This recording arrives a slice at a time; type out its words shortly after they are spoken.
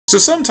So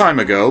some time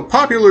ago,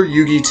 popular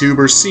Yugi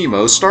tuber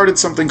Simo started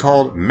something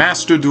called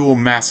Masterduel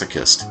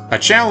Masochist, a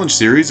challenge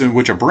series in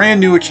which a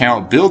brand new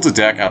account builds a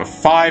deck out of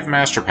 5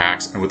 master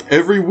packs, and with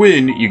every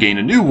win, you gain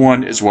a new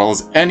one as well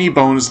as any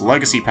bonus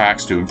legacy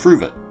packs to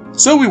improve it.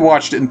 So we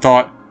watched it and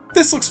thought,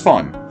 this looks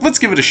fun, let's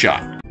give it a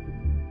shot.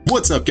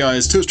 What's up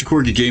guys,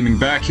 ToasterCorgiGaming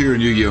back here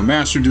in Yu-Gi-Oh!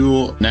 Master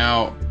Duel.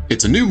 Now,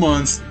 it's a new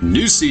month,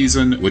 new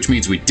season, which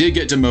means we did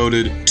get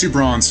demoted to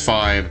Bronze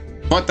 5,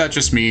 but that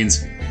just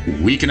means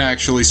we can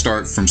actually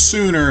start from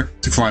sooner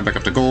to climb back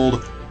up to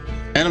gold,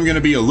 and I'm going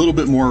to be a little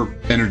bit more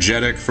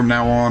energetic from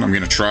now on. I'm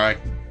going to try,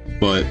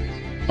 but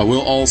I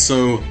will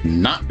also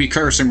not be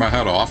cursing my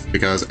head off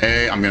because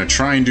A, I'm going to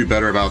try and do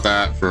better about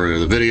that for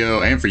the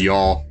video and for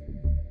y'all.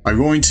 I'm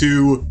going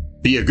to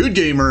be a good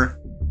gamer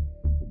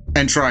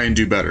and try and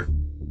do better,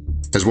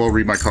 as well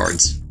read my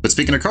cards. But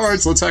speaking of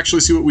cards, let's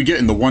actually see what we get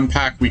in the one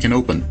pack we can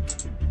open.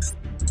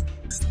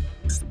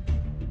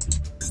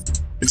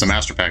 It's a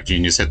master pack,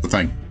 genius, hit the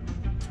thing.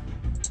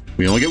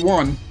 We only get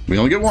one. We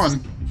only get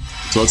one.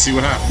 So let's see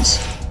what happens.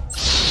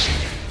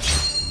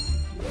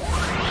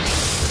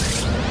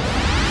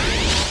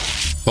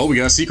 Oh, we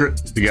got a secret.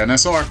 We got an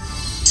SR.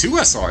 2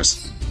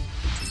 SRs.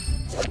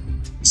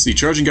 Let's see,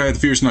 Charging Guy of the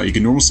Fierce Knight. You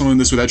can normal summon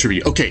this with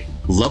attribute. Okay,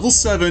 level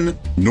 7,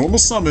 normal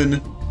summon,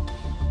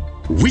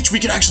 which we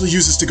can actually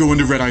use this to go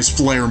into Red Eye's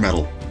Flare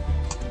Metal.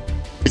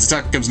 Its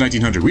attack becomes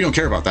 1900. We don't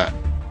care about that.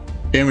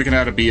 And we can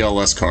add a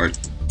BLS card.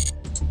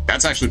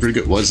 That's actually pretty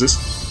good. What is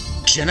this?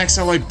 Gen X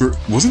Ally Bird.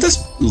 Wasn't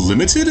this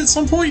limited at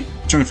some point?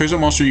 Trying to face a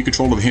monster you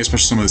control with a hand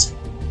special summon this.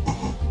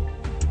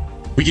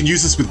 We can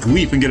use this with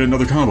Gleep and get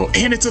another combo.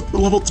 And it's a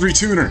level 3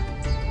 tuner.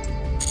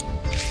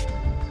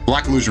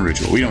 Black Illusion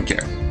Ritual. We don't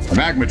care. A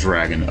Magma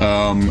Dragon.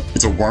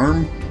 It's a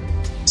worm.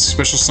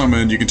 Special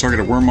summon. You can target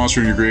a worm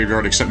monster in your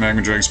graveyard except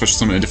Magma Dragon special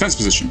summon in defense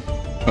position.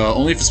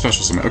 Only if it's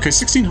special summon. Okay,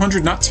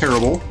 1600. Not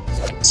terrible.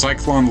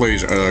 Cyclone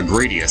Laser.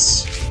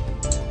 Gradius.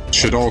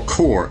 Shadal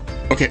Core.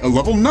 Okay, a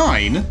level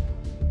 9.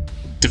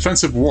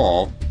 Defensive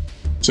Wall.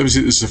 So this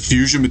is a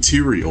fusion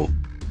material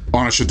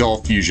on a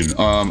Shadal fusion.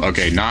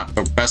 Okay, not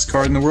the best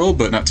card in the world,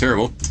 but not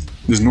terrible.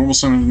 This normal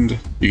summoned.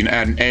 You can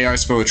add an AI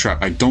spell or trap.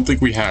 I don't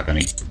think we have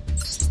any.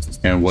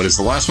 And what is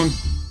the last one?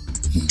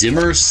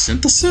 Dimmer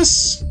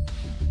Synthesis?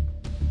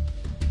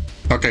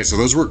 Okay, so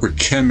those work with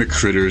Chemic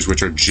Critters,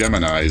 which are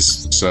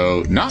Geminis.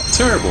 So, not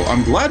terrible.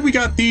 I'm glad we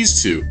got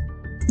these two.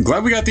 I'm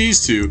glad we got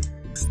these two.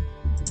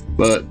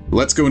 But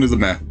let's go into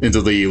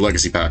the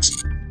legacy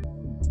packs.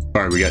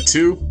 Alright, we got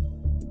 2.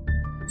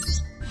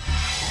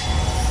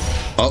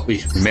 Oh,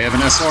 we may have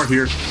an SR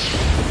here.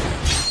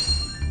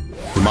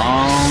 Come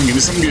on, give me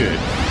something good.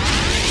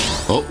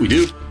 Oh, we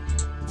do.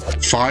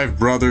 5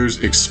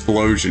 Brothers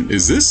Explosion.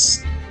 Is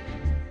this...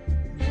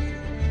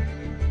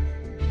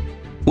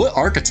 What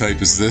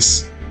archetype is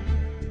this?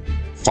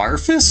 Fire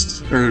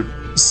Fist? Or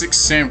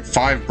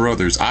 5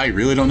 Brothers? I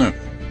really don't know.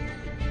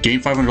 Gain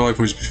 500 life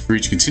points for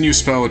each continuous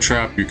spell or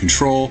trap you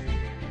control.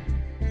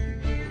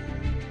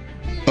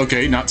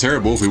 Okay, not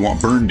terrible if we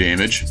want burn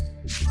damage.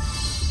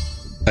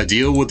 A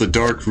deal with the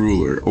Dark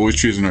Ruler. Always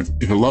choose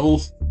if a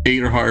level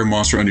 8 or higher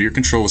monster under your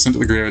control is sent to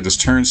the graveyard this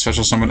turn,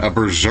 special summon a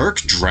Berserk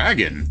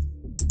Dragon.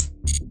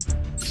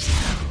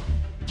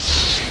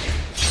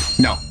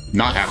 No,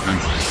 not happening.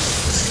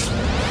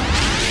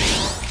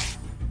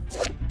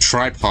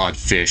 Tripod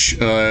Fish.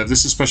 If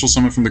this is special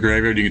summon from the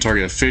graveyard, you can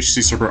target a fish,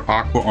 sea serpent,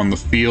 aqua on the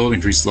field,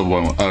 increase level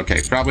 1.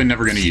 Okay, probably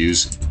never going to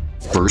use.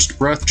 Burst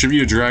Breath.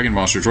 Tribute a dragon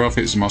monster. Draw a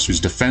face monster whose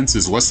defense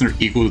is less than or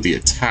equal to the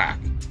attack.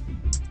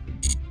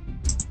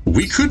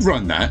 We could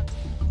run that.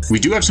 We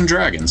do have some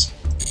dragons.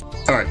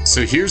 Alright,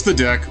 so here's the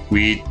deck.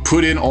 We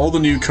put in all the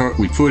new cards.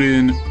 We put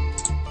in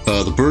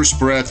the Burst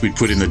Breath. We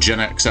put in the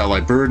Gen X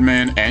Ally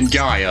Birdman and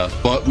Gaia,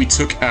 but we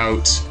took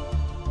out...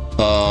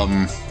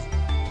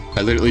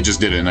 I literally just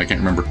did it and I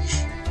can't remember.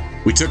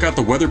 We took out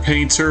the Weather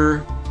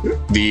Painter,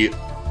 the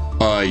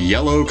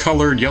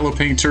yellow-colored yellow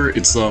painter.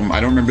 It's, I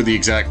don't remember the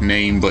exact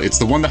name, but it's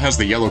the one that has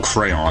the yellow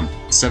crayon.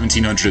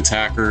 1700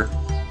 attacker.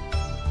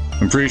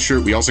 I'm pretty sure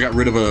we also got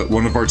rid of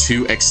one of our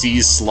 2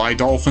 XC's Sly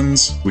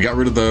Dolphins. We got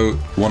rid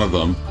of one of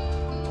them.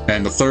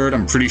 And the third,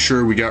 I'm pretty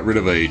sure we got rid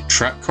of a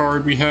trap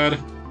card we had.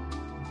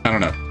 I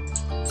don't know.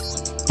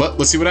 But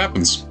let's see what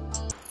happens.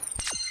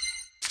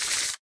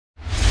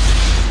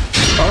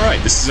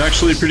 Alright, this is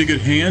actually a pretty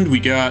good hand.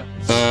 We got,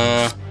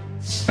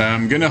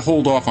 I'm gonna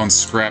hold off on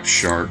Scrap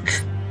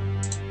Shark.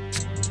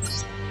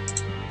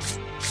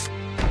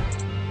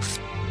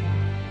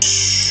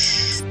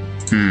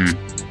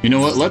 You know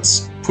what?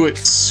 Let's put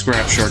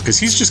Scrap Shark, because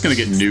he's just going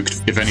to get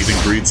nuked if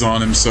anything breathes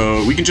on him,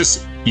 so we can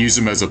just use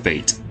him as a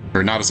bait.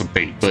 Or not as a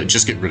bait, but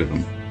just get rid of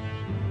him.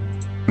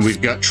 And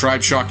we've got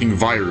Tribe Shocking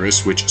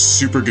Virus, which is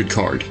super good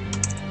card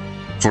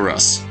for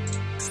us.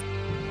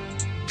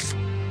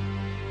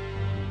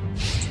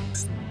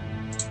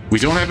 We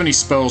don't have any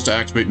spells to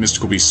activate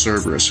Mystical Beast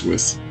Cerberus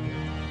with.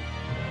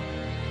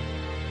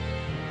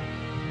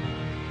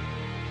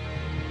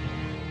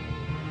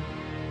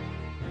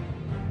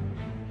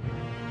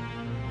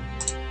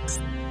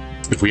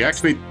 If if we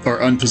activate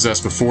our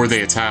Unpossessed before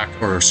they attack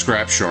our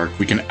Scrap Shark,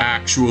 we can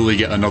actually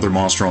get another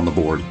monster on the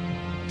board.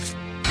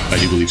 I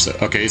do believe so.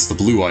 Okay, it's the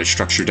Blue Eyes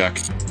structure deck.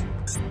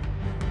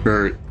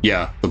 Or,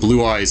 yeah, the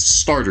Blue Eyes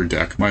starter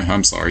deck.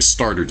 I'm sorry,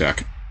 starter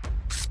deck.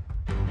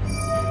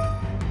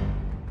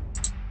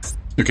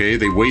 Okay,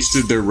 they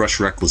wasted their Rush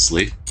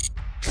recklessly.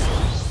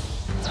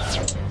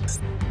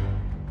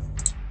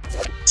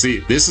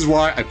 See, this is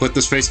why I put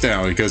this face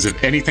down, because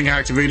if anything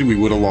activated, we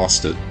would have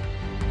lost it.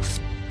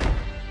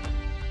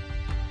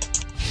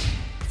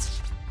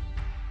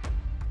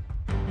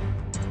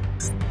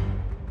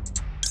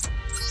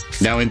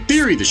 Now, in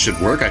theory, this should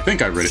work. I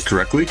think I read it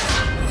correctly.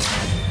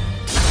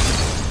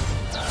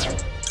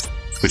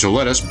 Which will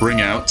let us bring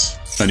out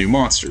a new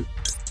monster.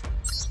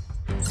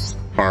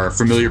 Our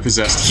familiar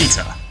possessed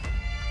Kita.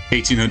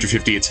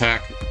 1850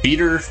 attack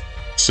beater,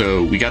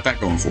 so we got that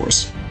going for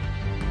us.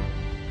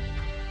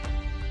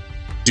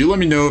 Do let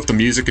me know if the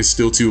music is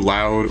still too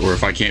loud or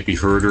if I can't be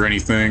heard or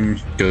anything,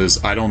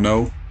 because I don't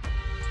know.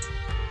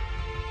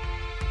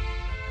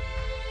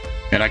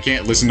 And I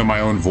can't listen to my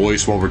own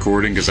voice while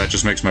recording because that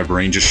just makes my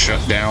brain just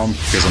shut down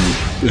because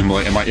am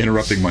I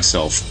interrupting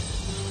myself?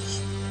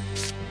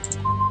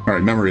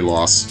 Alright, memory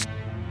loss.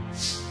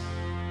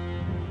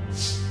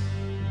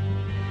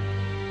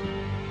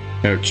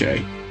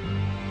 Okay.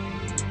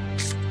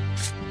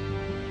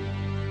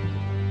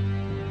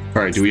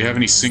 Alright, do we have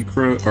any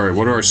synchro? Alright,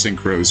 what are our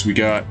synchros?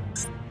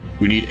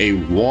 We need a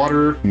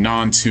water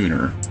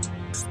non-tuner.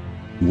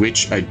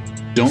 Which I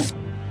don't...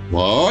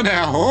 Oh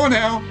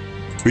now!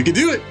 We can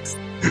do it!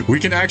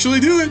 We can actually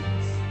do it!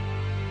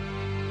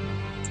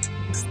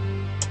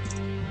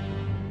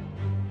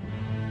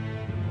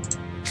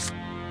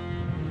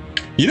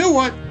 You know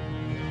what?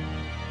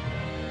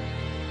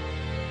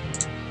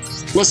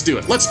 Let's do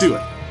it. Let's do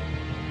it.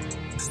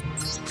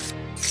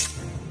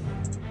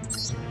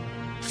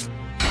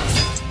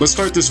 Let's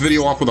start this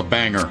video off with a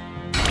banger.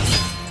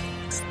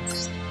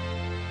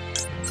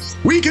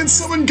 We can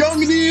summon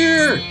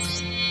Gungnir!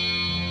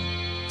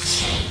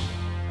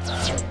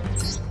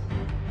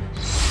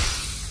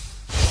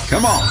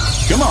 Come on,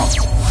 come on.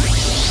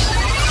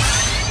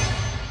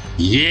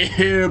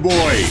 Yeah,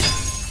 boy.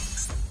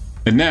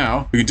 And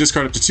now, we can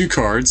discard up to 2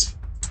 cards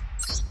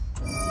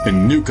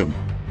and nuke them.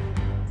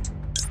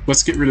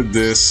 Let's get rid of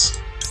this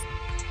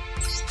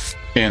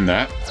and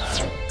that.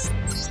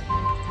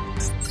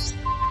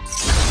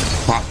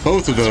 Pop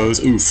both of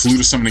those. Ooh, Flute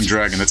of Summoning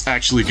Dragon. That's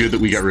actually good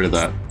that we got rid of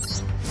that.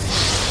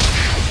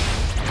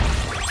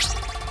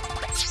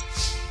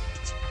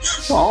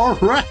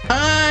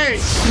 Alright!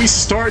 We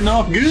starting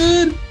off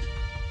good!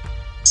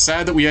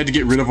 Sad that we had to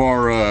get rid of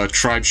our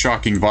Tribe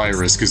Shocking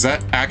Virus, because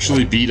that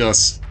actually beat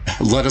us,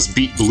 let us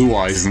beat Blue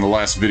Eyes in the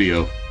last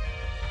video.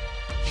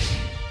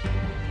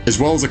 As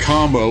well as a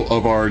combo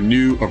of our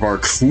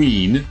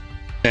Queen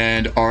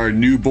and our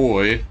new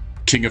boy,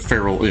 King of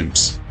Feral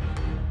Imps.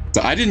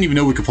 So I didn't even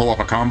know we could pull off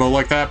a combo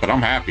like that, but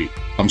I'm happy.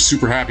 I'm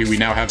super happy we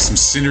now have some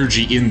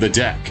synergy in the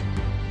deck.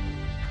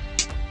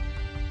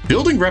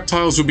 Building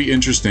reptiles would be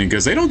interesting,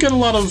 because they don't get a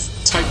lot of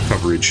type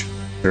coverage.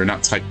 Or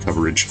not type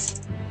coverage.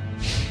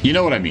 You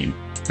know what I mean.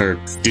 Or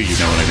do you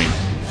know what I mean?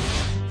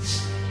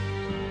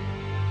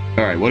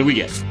 Alright, what do we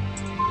get?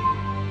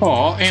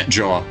 Aw,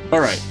 Antjaw.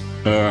 Alright.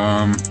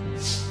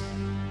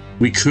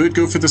 We could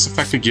go for this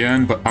effect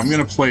again, but I'm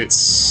gonna play it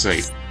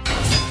safe.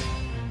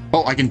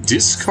 Oh, I can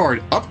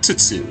discard up to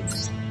 2.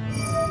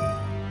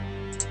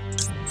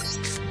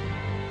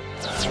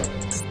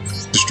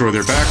 Destroy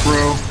their back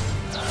row.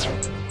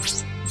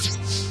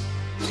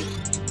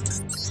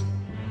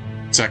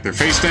 Attack their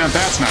face down.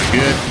 That's not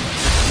good.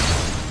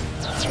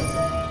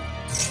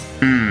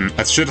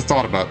 I should have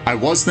thought about it. I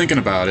was thinking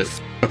about it.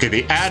 Okay,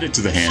 they add it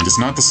to the hand. It's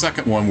not the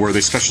second one where they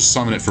special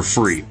summon it for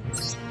free.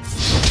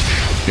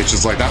 It's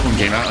just like that one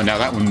came out, and now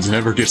that one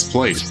never gets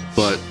played.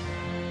 But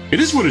it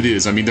is what it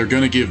is. I mean, they're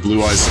going to give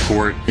Blue Eyes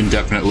support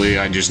indefinitely.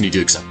 I just need to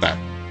accept that.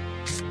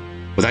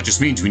 But that just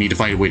means we need to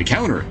find a way to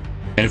counter it.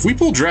 And if we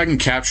pull Dragon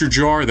Capture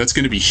Jar, that's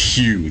going to be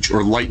huge.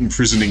 Or Light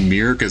Imprisoning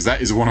Mirror, because that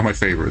is one of my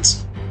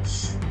favorites.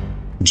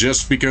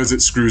 Just because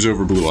it screws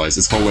over Blue Eyes.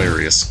 It's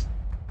hilarious.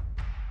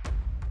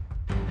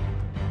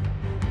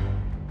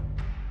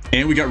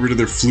 And we got rid of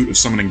their Flute of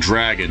Summoning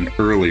Dragon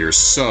earlier,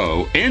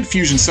 so... And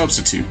Fusion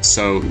Substitute,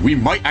 so we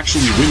might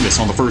actually win this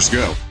on the first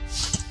go.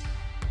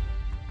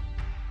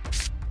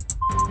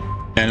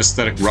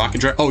 Anesthetic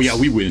Rocket Dragon. Oh yeah,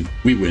 we win.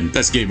 We win.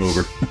 That's game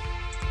over.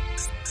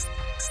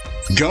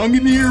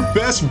 Gungnir,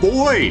 best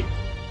boy!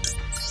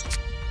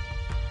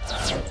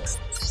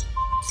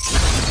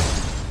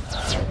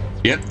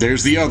 Yep,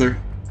 there's the other.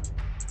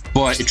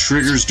 But it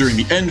triggers during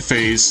the end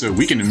phase, so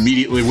we can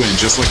immediately win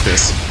just like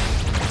this.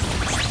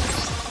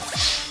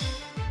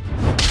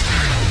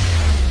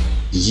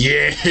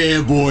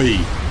 Yeah, boy!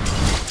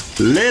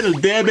 Little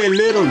Debbie,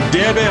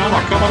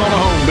 I'm coming on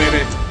home,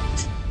 baby!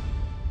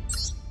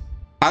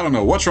 I don't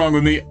know what's wrong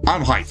with me,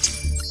 I'm hyped.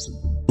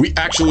 We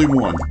actually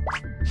won.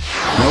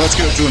 Now let's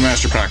go to the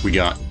master pack we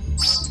got.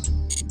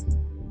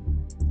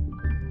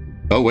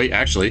 Oh wait,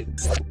 actually.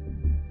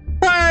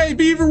 Hey,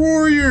 Beaver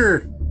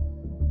Warrior!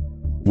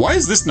 Why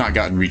has this not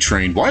gotten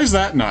retrained? Why has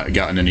that not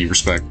gotten any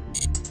respect?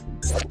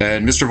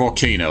 And Mr.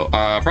 Volcano.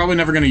 Probably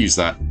never going to use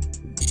that.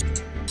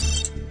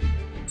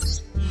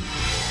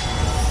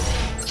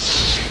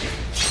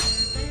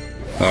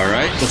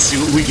 Alright, let's see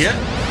what we get.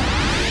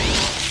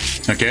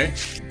 Okay.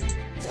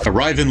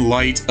 Arrive in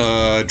light,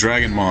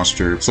 dragon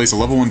monster. Place a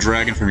level 1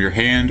 dragon from your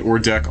hand or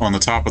deck on the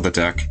top of the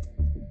deck.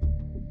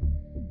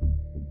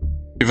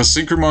 If a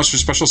synchro monster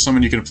special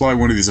summon, you can apply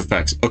one of these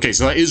effects. Okay,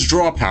 so that is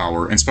draw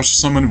power, and special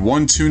summon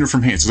 1 tuner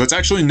from hand. So that's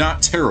actually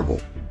not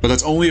terrible. But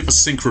that's only if a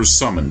synchro's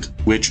summoned,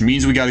 which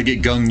means we gotta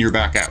get Gungnir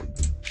back out.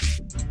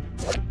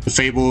 The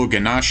Fable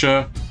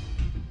Ganasha.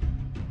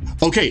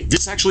 Okay,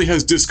 this actually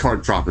has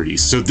discard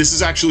properties, so this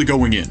is actually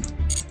going in.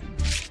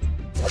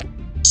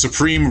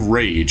 Supreme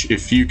Rage,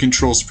 if you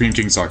control Supreme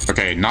King's Arc.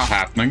 Okay, not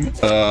happening.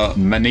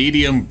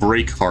 Manadium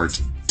Breakheart.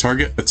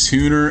 Target a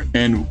tuner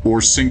and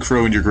or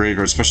synchro in your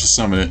graveyard, special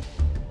summon it.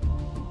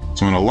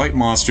 Summon a light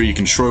monster, you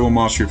control one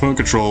monster your opponent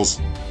controls.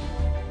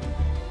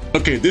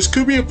 Okay, this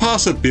could be a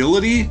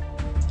possibility,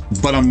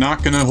 but I'm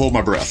not gonna hold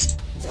my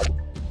breath.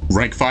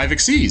 Rank 5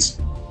 Xyz.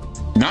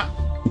 Not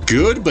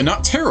good, but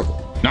not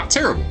terrible. Not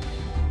terrible.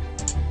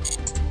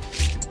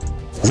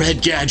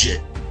 Red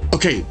Gadget.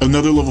 Okay,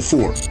 another level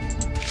 4.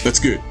 That's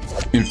good.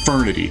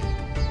 Infernity.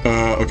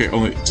 Okay,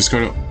 only just go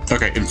to...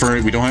 Okay,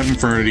 Infernity. We don't have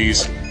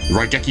Infernities.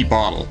 Raigeki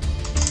Bottle.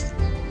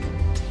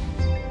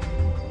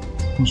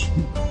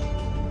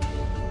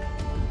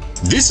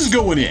 This is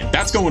going in.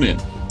 That's going in.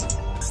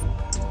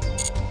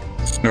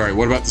 Alright,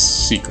 what about the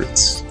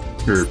secrets?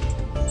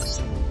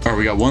 Alright,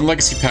 we got 1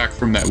 legacy pack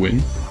from that win.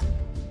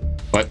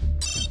 What?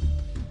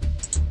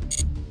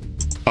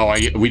 Oh,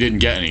 we didn't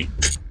get any.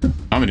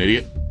 I'm an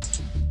idiot.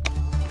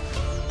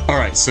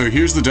 Alright, so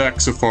here's the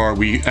deck so far.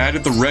 We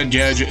added the Red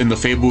Gadget and the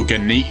Fable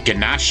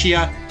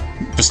Ganasha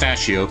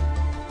Pistachio.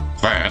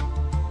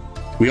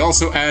 We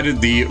also added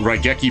the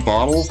Raigeki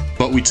Bottle,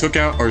 but we took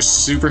out our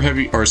super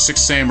heavy, our 6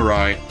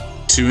 Samurai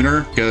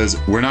tuner, because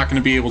we're not going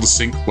to be able to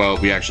sync. Well,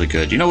 we actually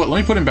could. You know what?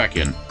 Let me put him back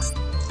in.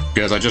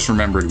 Because I just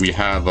remembered we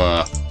have,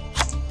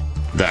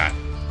 that.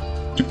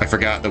 I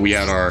forgot that we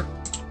had our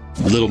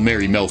little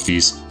Merry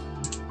Melfies.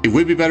 It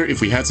would be better if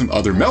we had some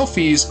other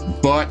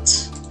Melfies,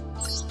 but...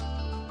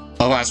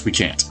 alas, we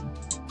can't.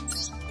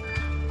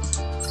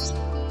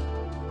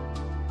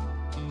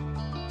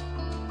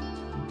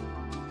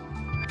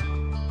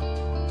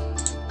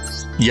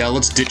 Yeah,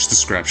 let's ditch the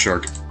Scrap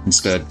Shark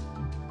instead.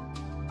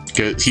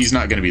 Because he's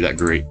not going to be that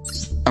great.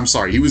 I'm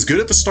sorry, he was good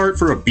at the start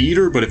for a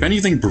beater, but if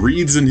anything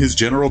breathes in his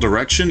general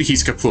direction,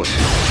 he's kaput.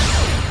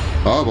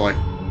 Oh boy.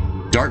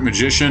 Dark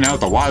Magician out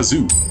the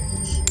wazoo.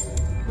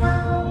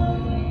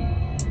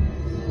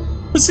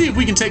 Let's see if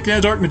we can take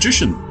down Dark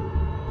Magician.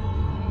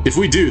 If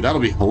we do,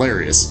 that'll be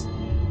hilarious.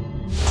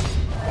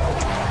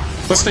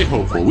 Let's stay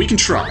hopeful. We can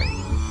try.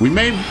 We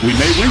may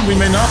win, we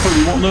may not, but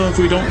we won't know if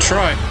we don't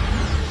try.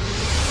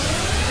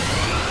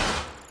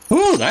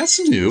 Oh, that's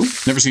new.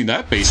 Never seen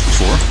that base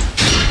before.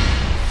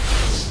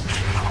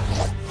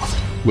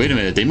 Wait a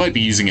minute, they might be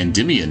using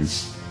Endymion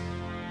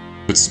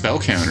with spell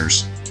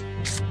counters.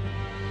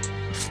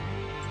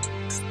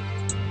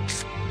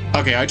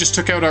 Okay, I just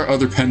took out our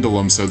other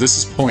pendulum, so this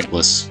is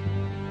pointless.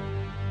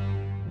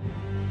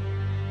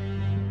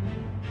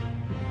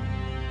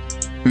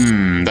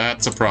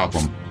 That's a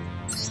problem.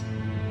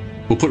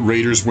 We'll put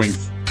Raider's Wing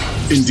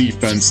in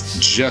defense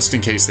just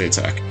in case they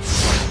attack.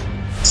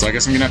 So I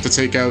guess I'm gonna have to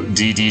take out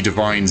DD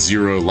Divine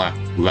Zero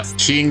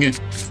King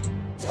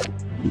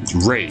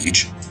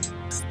Rage.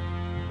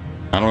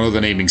 I don't know the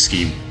naming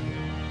scheme.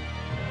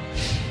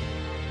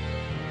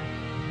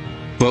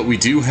 But we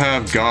do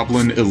have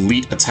Goblin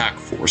Elite Attack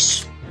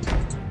Force.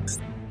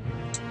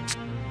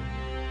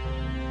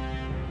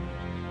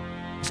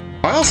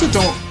 I also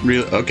don't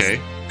really...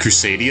 Okay.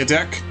 Crusadia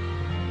deck?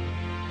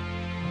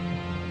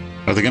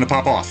 Are they gonna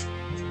pop off?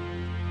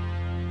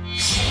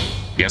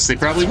 Yes, they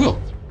probably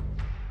will.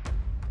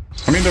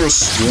 I mean, they're a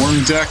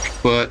Swarm deck,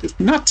 but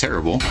not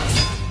terrible.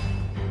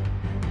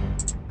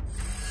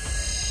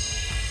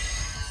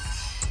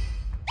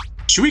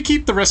 Should we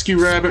keep the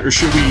Rescue Rabbit, or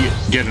should we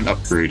get an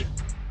upgrade?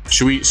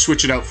 Should we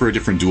switch it out for a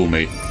different dual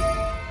mate?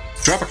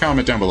 Drop a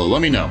comment down below,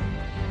 let me know.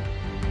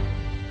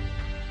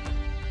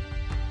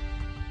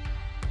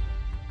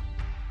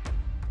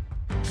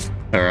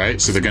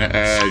 Alright, so they're gonna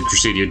add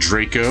Crusadia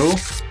Draco.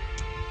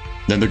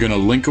 Then they're gonna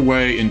link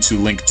away into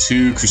Link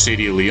 2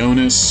 Crusadia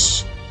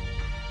Leonis.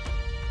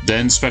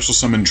 Then special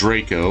summon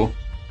Draco.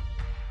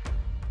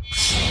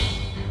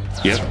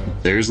 Yep,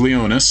 there's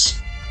Leonis.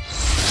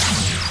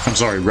 I'm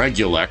sorry,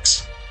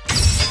 Regulex.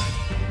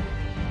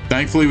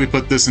 Thankfully, we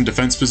put this in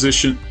defense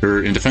position,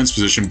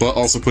 but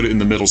also put it in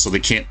the middle so they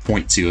can't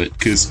point to it,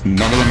 because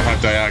none of them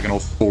have diagonal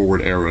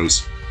forward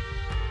arrows.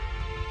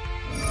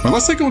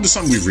 Unless they go into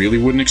something we really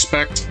wouldn't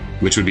expect,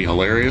 which would be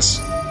hilarious,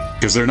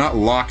 because they're not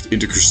locked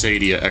into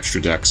Crusadia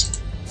extra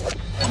decks.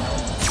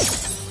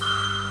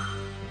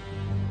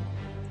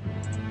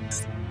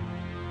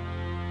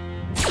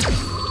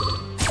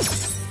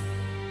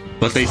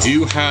 But they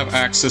do have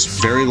access,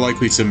 very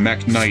likely, to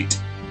Mech Knight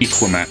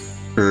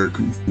or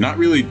not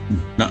really,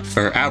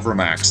 or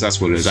Avramax,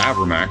 that's what it is,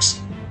 Avramax.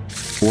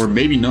 Or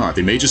maybe not,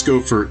 they may just go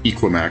for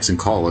Equimax and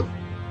call it.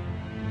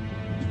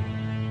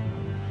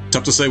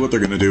 Tough to say what they're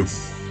gonna do.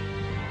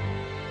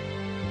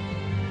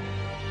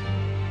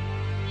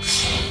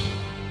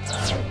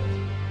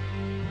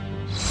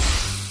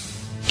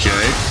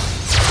 Okay.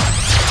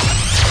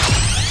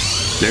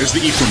 There's the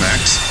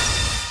Equimax.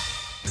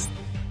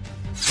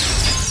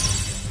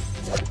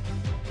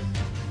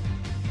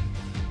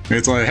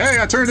 It's like, hey,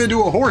 I turned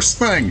into a horse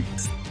thing!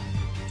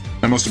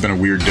 That must have been a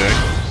weird day.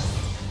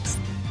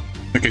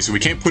 Okay, so we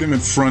can't put him in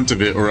front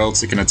of it or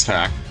else it can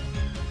attack.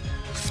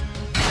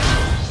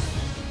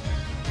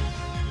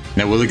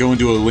 Now, will it go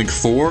into a Link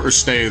 4 or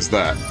stay as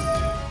that?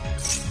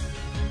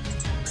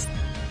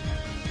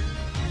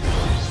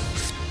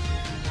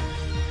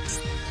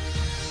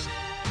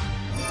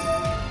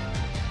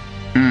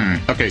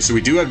 Okay, so we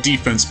do have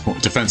defense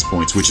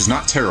points, which is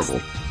not terrible.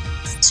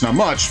 It's not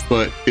much,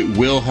 but it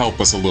will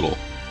help us a little.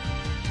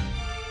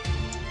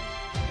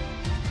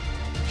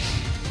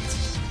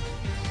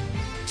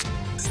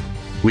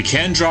 We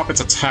can drop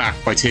its attack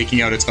by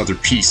taking out its other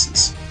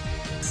pieces.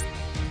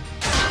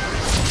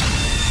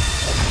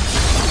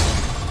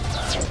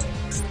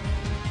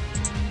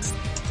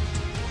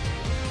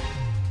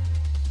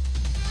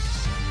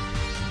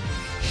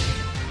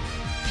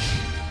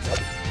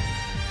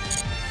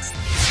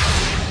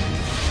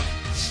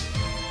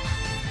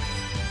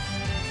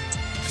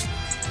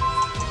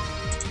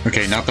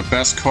 Okay, not the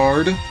best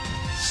card,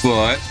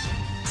 but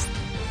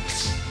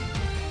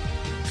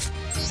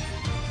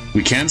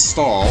we can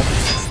stall.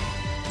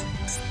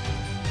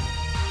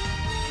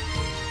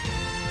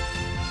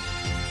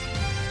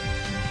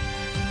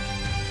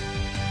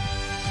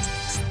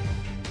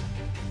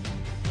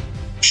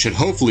 Should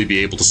hopefully be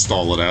able to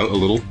stall it out a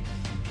little.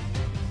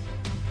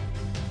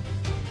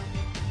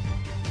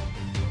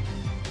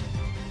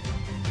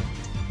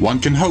 One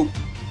can hope.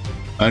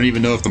 I don't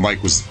even know if the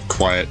mic was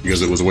quiet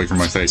because it was away from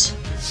my face.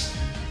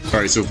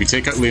 Alright, so if we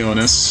take out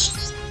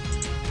Leonis,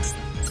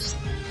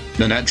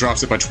 then that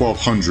drops it by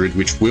 1200,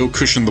 which will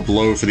cushion the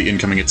blow for the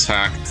incoming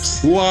attack,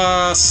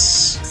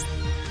 plus...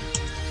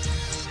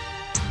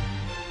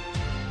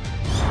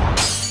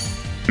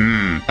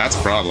 that's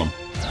a problem.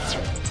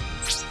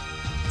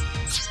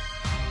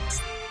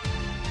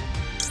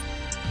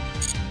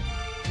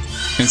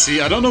 And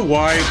see, I don't know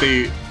why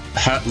they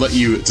let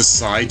you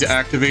decide to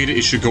activate it.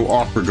 It should go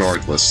off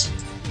regardless.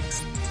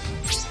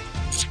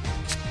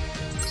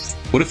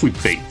 What if we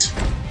bait?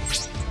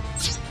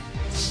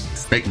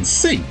 Make them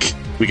think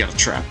we got a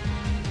trap.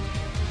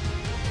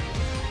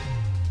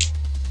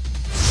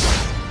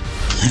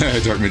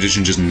 Dark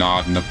Magician just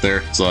nodding up there.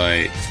 It's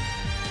like,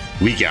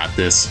 we got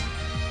this.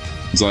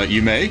 It's like,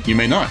 you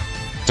may not.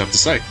 Tough to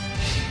say.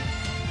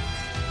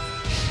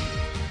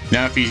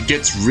 Now, if he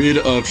gets rid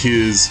of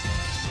his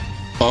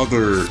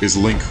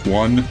Link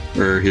 1,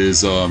 or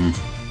his,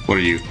 what are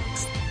you?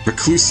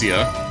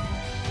 Reclusia.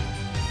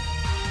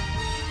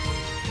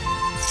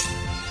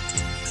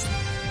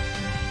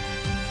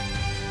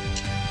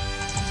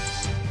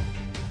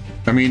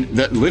 I mean,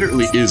 that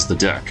literally is the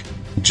deck.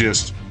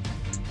 Just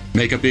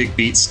make a big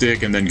beat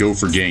stick and then go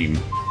for game.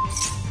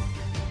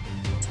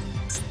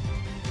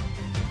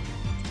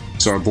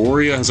 So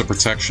Arborea has a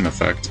protection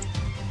effect.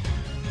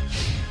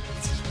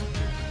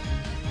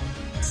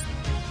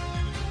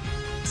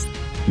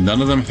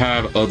 None of them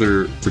have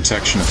other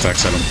protection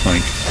effects, I don't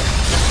think.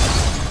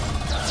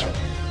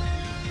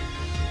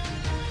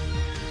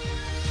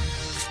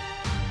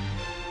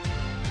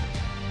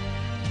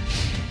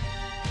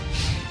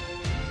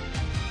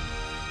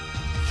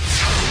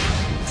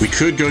 We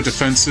could go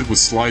defensive with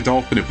Sly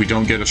Dolphin if we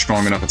don't get a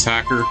strong enough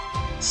attacker.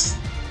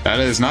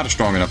 That is not a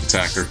strong enough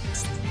attacker.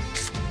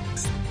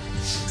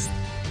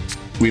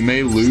 We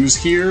may lose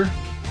here,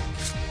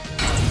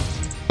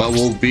 but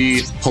we'll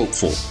be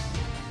hopeful.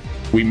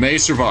 We may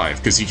survive,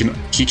 because he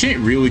can't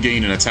really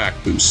gain an attack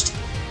boost.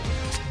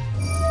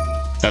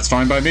 That's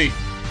fine by me.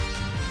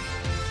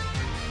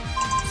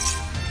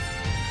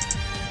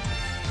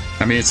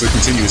 I mean, it's a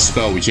continuous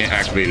spell, we can't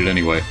activate it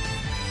anyway.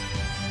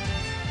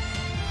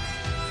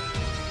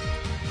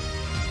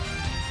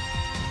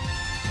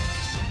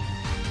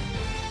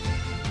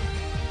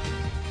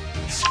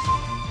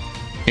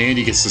 And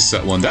he gets to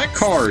set one. That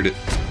card,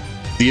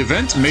 the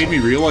event made me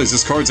realize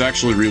this card's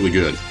actually really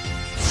good.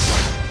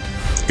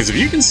 Because if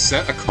you can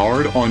set a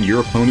card on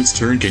your opponent's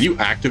turn, can you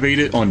activate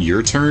it on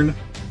your turn?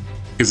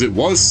 Because it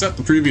was set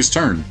the previous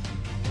turn.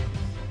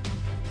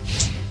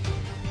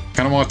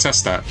 Kind of want to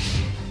test that.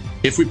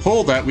 If we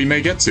pull that, we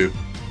may get to.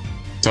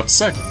 Tough to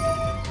say.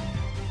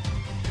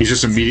 He's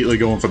just immediately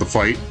going for the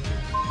fight.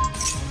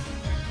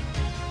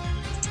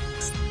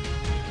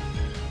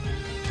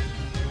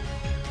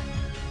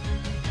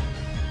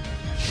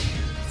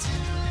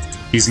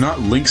 He's not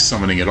Link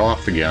summoning it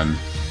off again.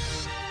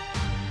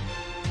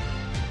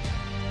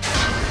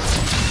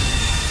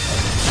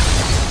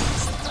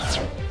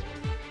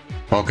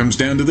 All comes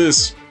down to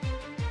this.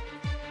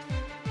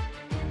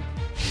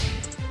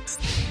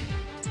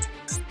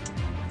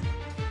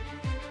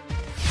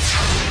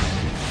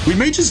 We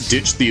may just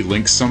ditch the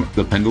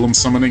the pendulum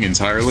summoning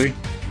entirely.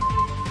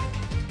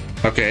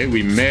 Okay,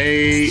 we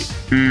may...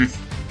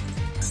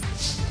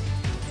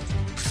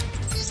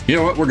 You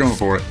know what? We're going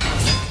for it.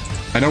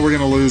 I know we're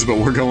gonna lose, but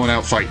we're going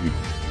out fighting.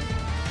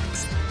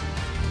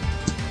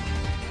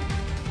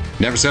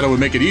 Never said I would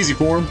make it easy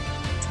for him.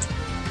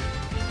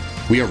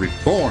 We are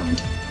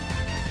reformed.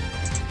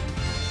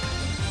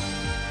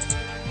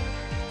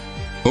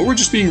 But we're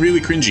just being really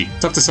cringy.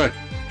 Tough to say.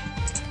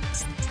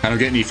 I don't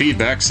get any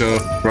feedback, so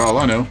for all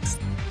I know.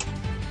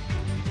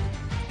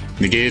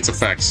 Negate its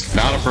effects.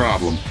 Not a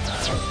problem.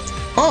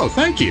 Oh,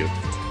 thank you.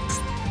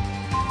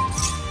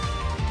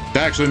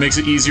 That actually makes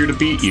it easier to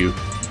beat you.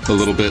 A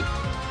little bit.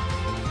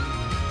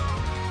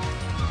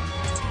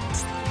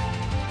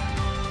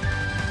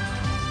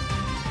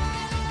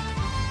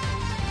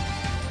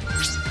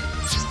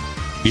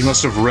 He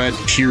must have read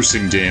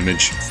piercing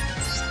damage.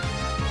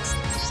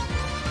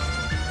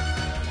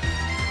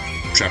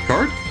 Trap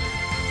card?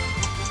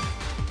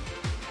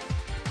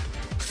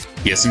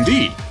 Yes,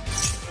 indeed.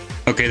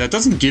 Okay, that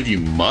doesn't give you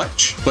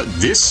much, but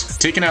this,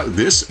 taking out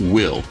this,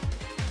 will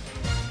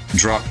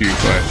drop you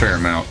by a fair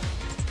amount.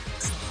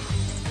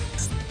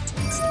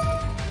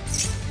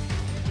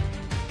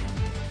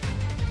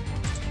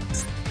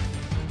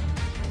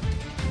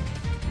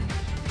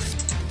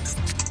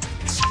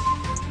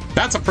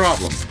 That's a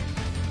problem.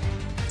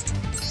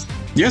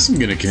 Yes, I'm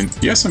going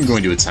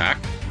to attack.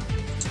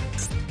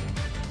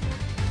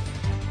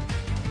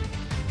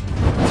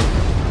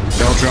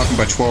 That'll drop him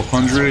by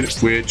 1200,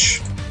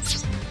 which,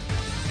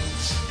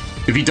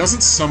 if he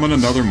doesn't summon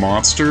another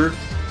monster,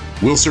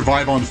 we'll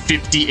survive on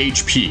 50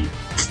 HP,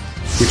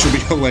 which will be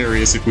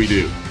hilarious if we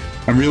do.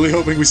 I'm really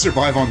hoping we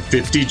survive on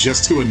 50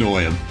 just to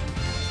annoy him.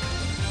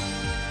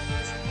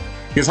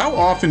 Because how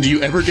often do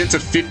you ever get to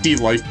 50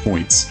 life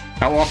points?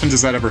 How often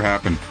does that ever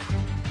happen?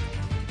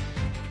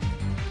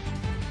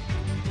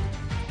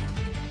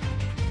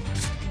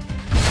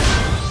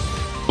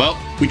 Well,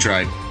 we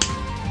tried.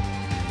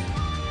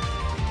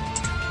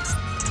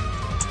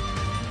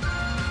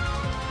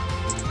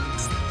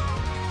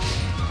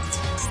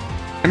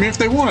 I mean, if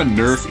they want to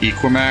nerf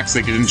Equimax,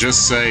 they can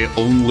just say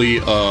only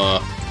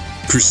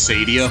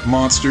Crusadia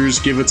monsters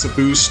give it a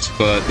boost,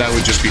 but that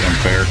would just be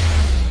unfair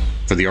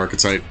for the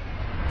archetype.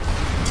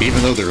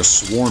 Even though they're a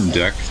swarm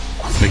deck,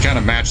 they kind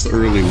of match the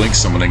early Link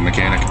summoning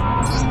mechanic.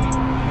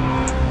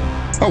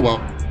 Oh well.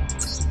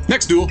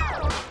 Next duel.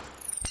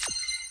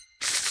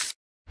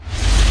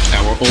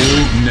 Our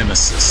old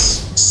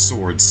nemesis,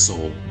 Sword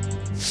Soul.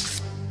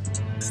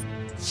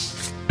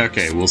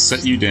 Okay, we'll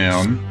set you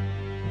down.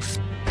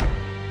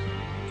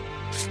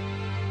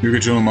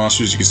 Yugioh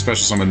monsters, you can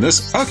special summon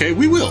this. Okay,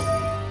 we will.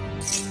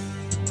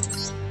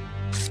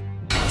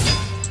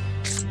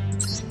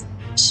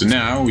 So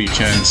now we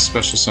can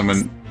special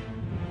summon.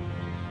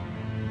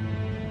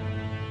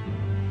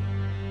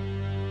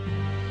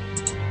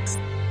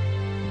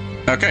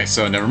 Okay,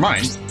 so never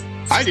mind.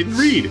 I didn't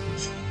read.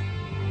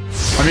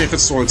 I mean, if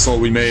it's Sword Soul,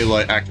 we may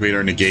like activate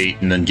our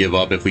negate and then give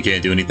up if we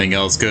can't do anything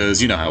else,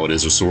 because you know how it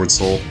is with Sword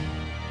Soul.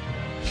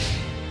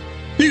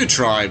 You could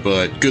try,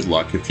 but good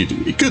luck if you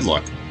do. Good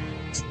luck.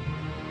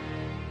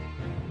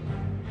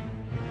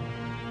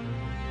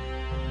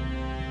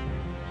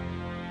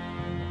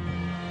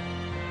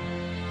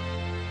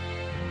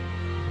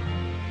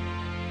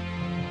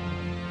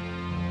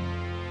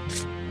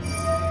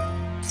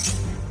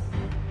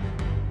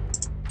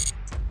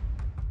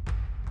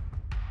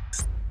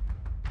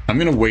 I'm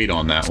gonna wait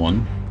on that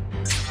one.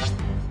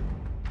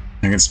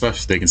 They can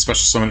special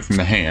summon it from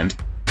the hand.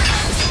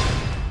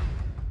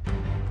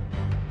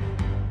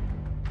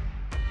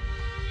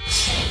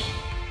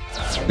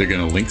 They're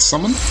gonna link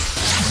summon.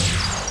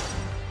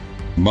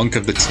 Monk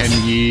of the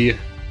Tenyi.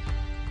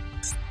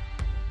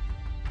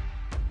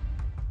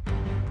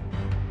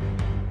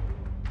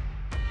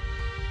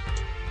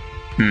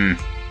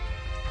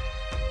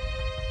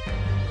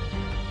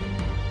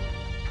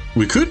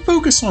 We could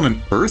focus on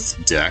an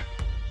Earth deck.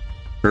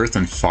 Earth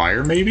and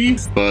Fire, maybe?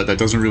 But that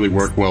doesn't really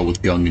work well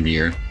with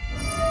Gungnir.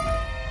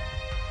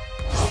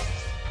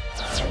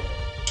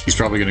 He's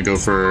probably gonna go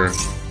for...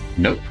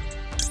 Nope.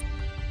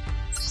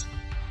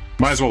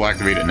 Might as well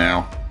activate it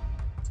now.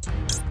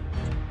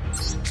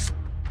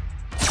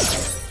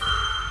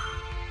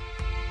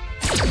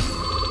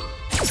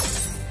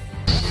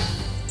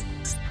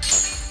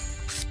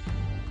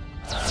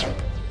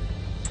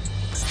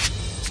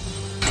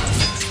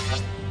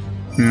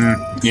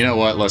 You know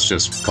what? Let's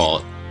just call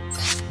it.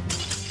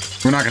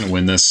 We're not going to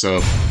win this, so...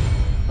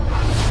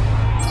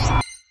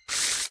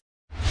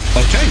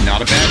 Okay, not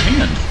a bad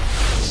hand.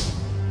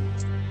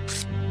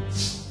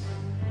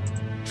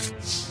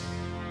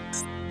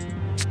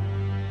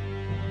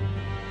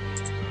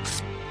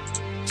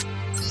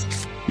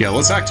 Yeah,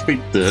 let's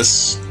activate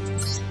this.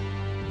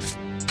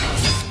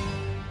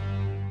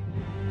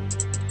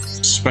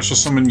 Special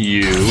summon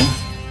you.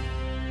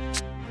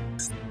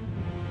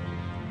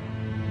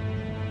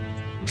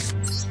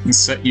 And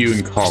set you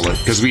and call it,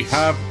 because we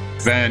have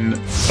then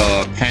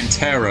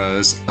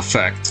Pantera's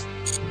effect,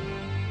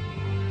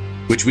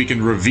 which we can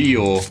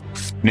reveal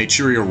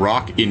Naturia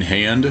Rock in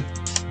hand,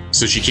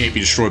 so she can't be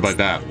destroyed by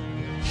battle.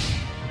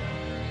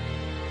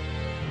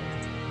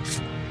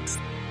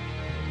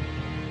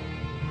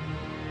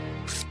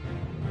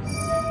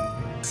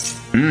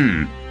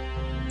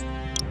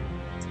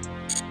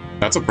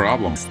 That's a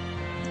problem.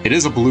 It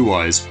is a Blue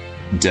Eyes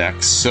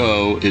deck,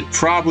 so it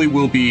probably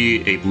will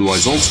be a Blue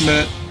Eyes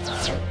Ultimate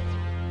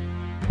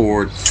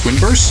or Twin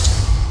Burst?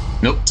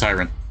 Nope,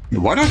 Tyrant.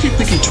 Why do I keep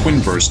thinking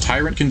Twin Burst?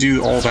 Tyrant can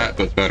do all that,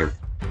 but better.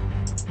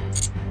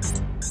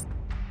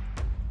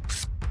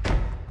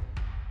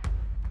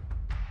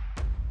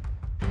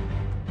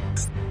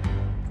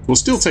 We'll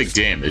still take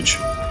damage.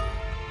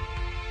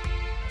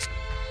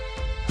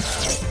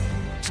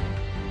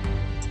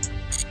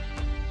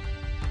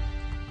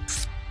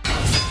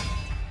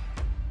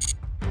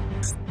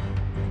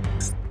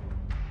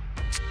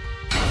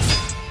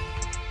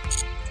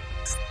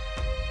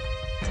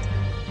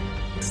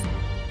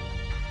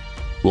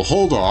 We'll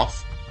hold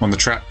off on the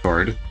trap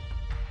card.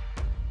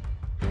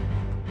 I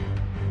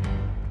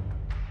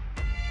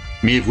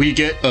mean, if we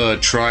get a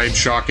Tribe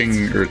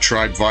Shocking or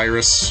Tribe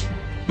Virus,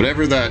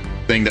 whatever that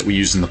thing that we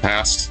used in the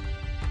past.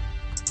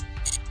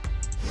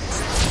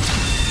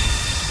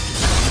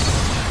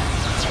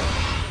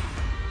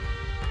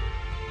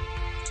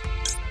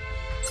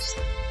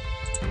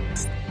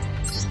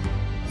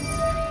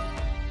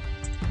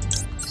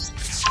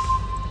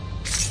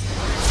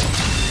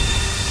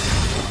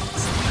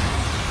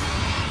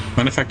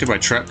 Unaffected by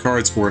trap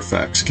cards or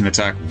effects, can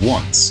attack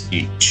once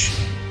each.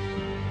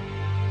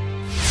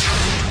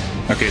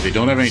 Okay, they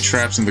don't have any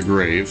traps in the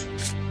grave.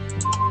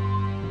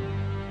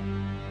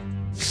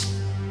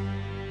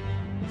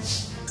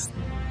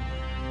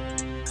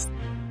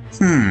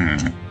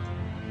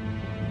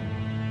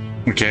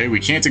 Okay, we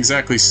can't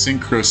exactly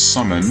synchro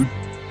summon.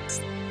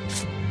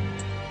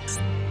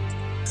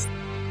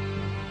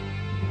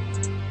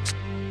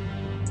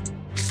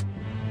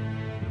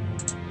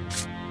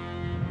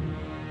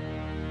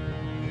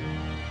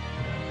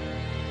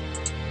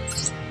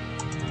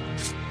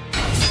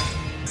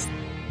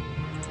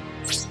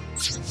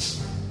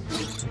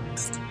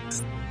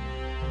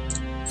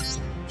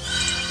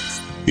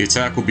 The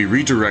attack will be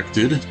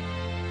redirected.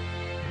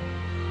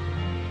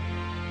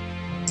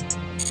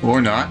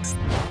 Or not.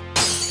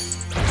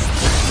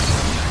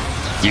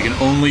 You can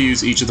only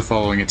use each of the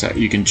following attacks.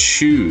 You can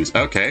choose.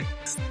 Okay.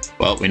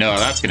 Well, we know how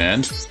that's gonna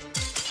end.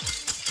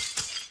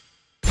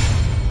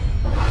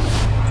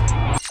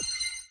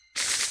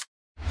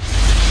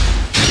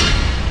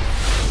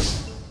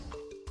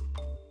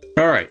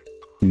 Alright.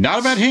 Not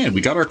a bad hand.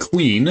 We got our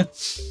queen.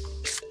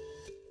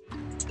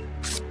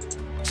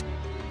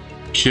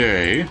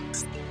 Okay.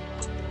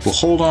 We'll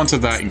hold on to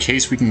that in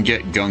case we can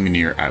get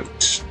Gungnir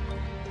out.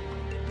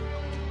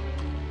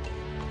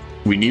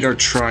 We need our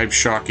Tribe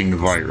Shocking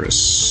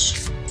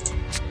Virus.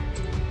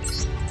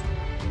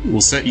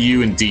 We'll set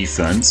you in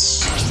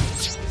defense.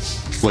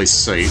 Play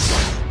safe.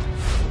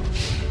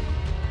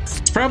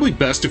 It's probably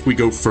best if we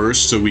go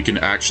first so we can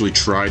actually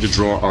try to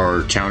draw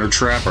our counter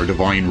trap, our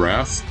Divine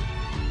Wrath.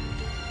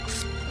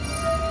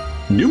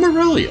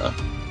 Numerelia.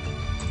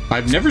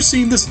 I've never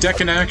seen this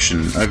deck in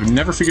action. I've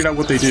never figured out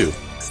what they do.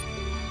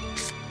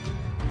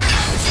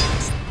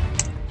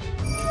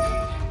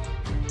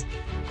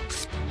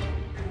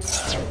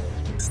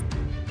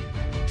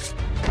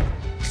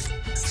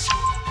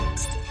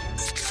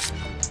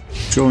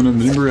 Going on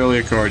the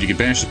Numerelia card, you can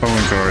banish the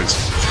following cards.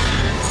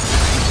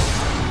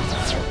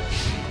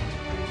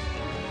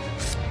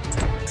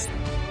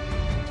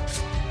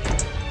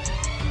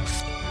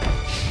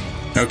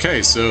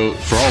 Okay, so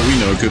for all we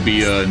know, it could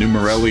be a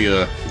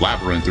Numerelia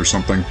Labyrinth or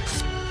something.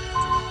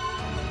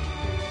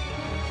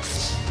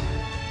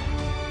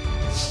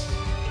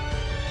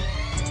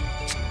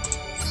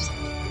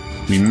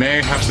 We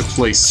may have to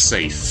play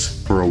safe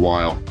for a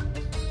while.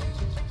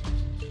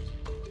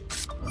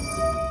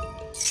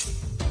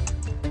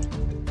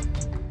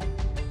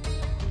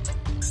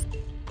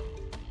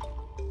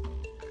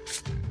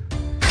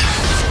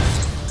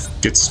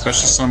 Get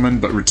special summoned,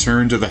 but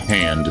return to the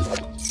hand.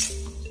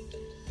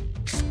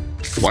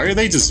 Why are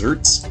they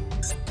desserts?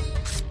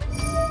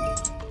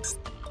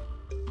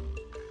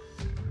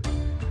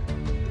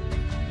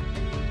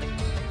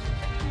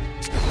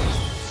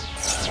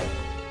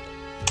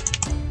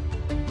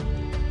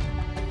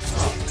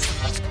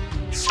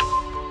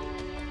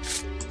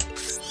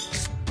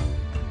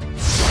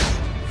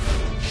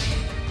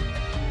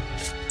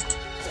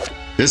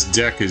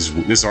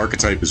 This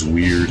archetype is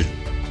weird.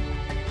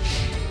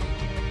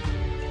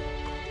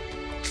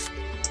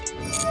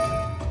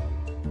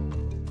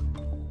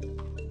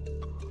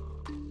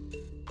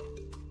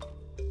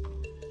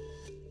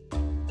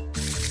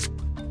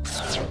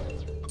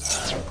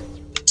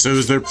 So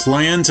is their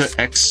plan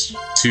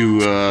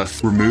to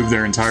remove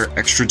their entire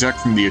extra deck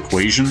from the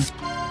equation?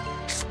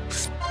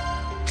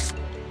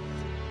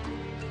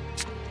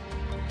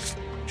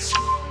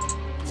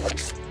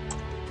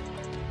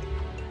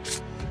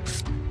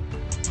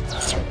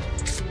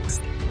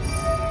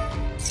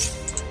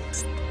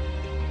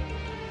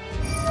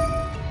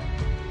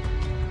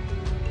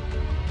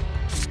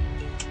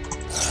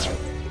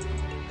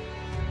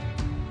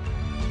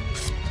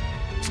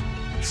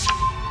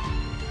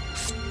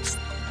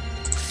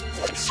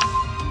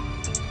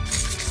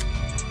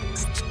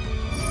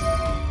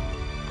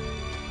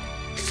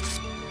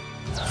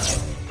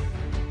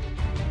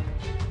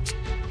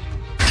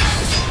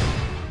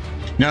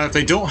 Now, if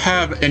they don't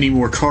have any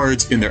more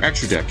cards in their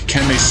extra deck,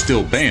 can they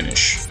still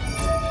banish?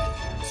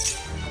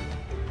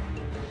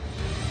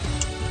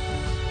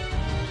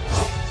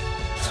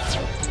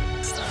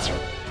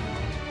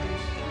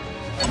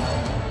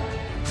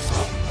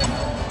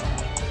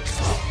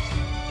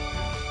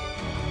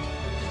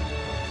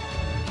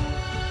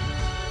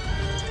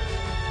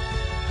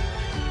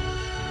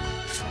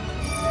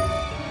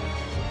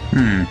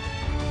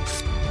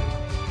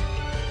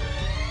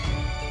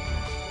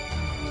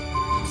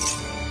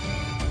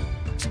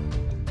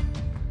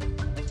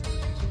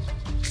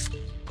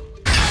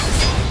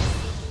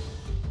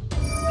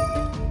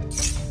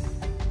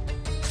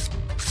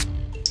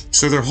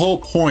 So their whole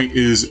point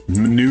is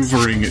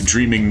maneuvering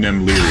Dreaming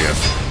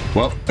Nemlyria.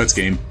 Well, that's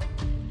game.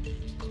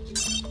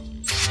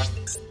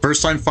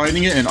 First time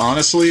fighting it, and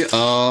honestly, a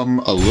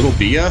little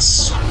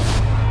BS.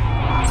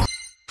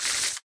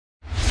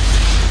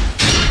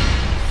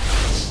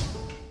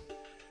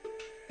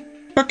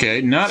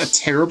 Okay, not a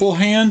terrible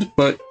hand,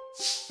 but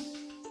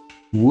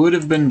would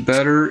have been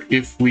better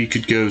if we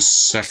could go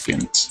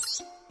second.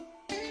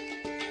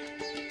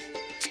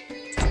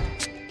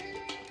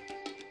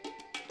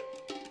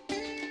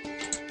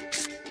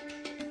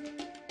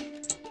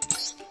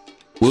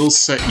 We'll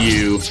set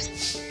you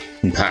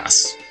and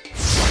pass.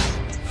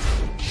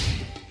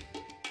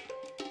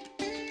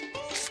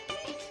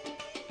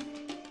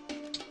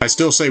 I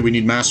still say we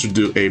need a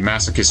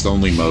Masochist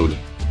only mode.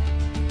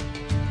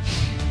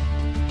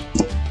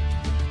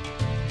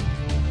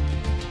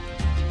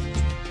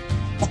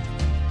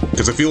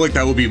 Because I feel like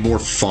that would be more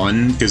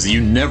fun, because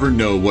you never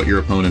know what your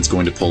opponent's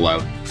going to pull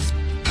out.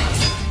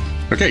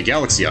 Okay,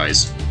 Galaxy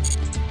Eyes.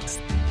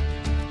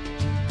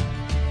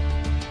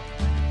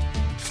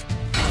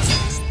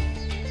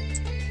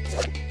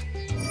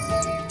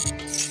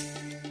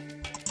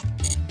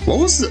 What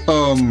was the,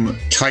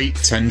 Kite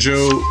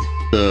Tenjo,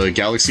 the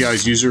Galaxy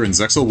Eyes user in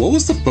Zexal, what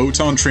was the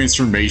photon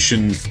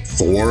transformation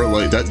for?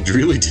 Like, that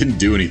really didn't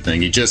do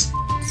anything. He just...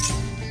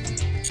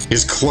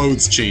 his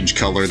clothes change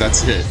color,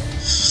 that's it.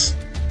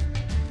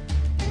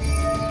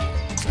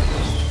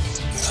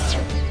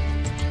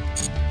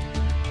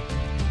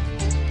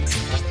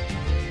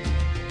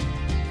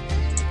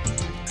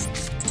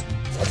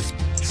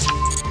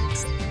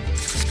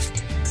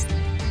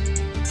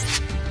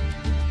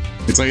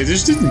 It's like, it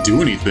just didn't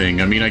do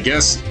anything. I mean, I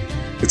guess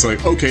it's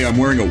like, okay, I'm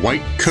wearing a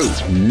white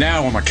coat.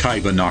 Now I'm a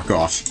Kaiba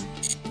knockoff.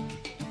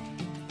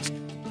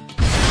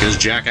 Because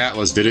Jack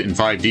Atlas did it in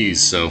 5Ds,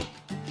 so...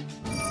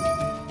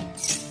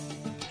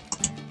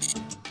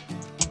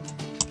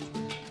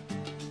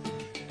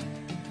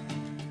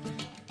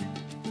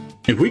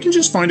 if we can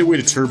just find a way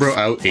to turbo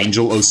out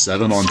Angel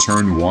 07 on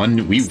turn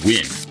 1, we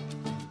win.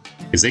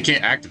 Because they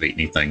can't activate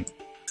anything.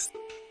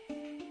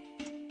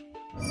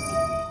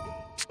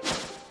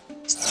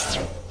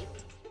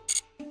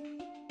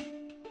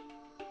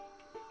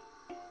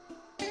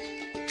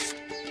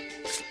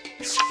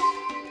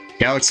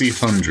 Galaxy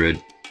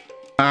 100.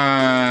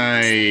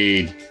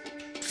 I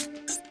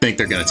think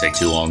they're gonna take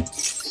too long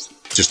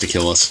just to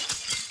kill us.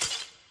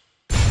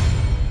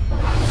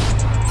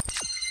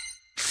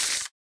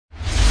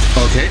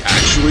 Okay,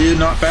 actually a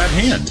not bad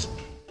hand.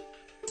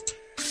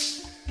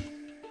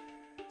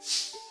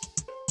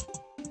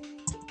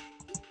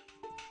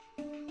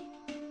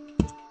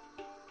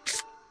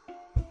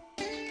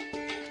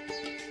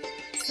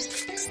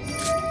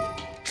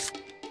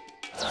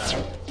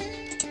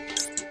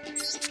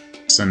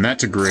 Send that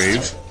to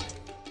grave.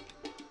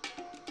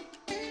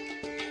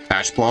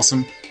 Ash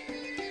Blossom.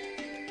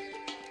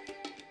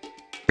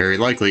 Very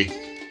likely.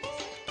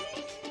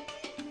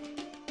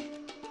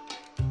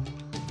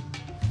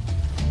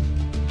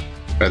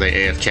 Are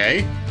they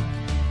AFK?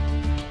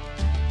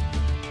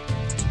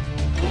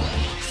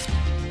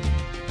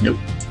 Nope.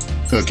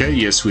 Okay,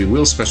 yes, we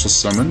will special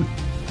summon.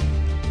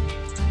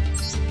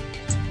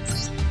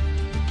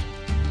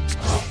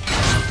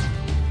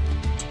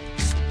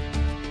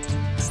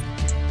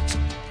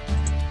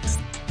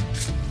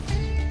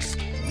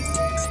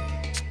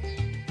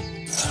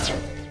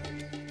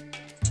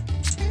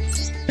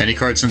 Any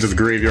card sent to the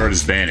graveyard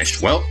is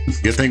banished. Well,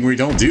 good thing we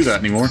don't do that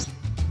anymore.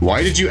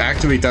 Why did you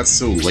activate that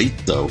so late,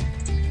 though?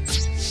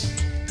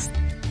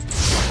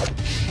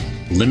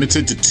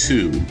 Limited to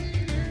 2.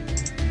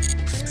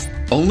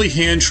 Only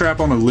hand trap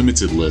on a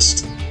limited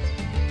list.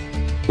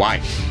 Why?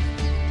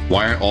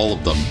 Why aren't all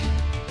of them?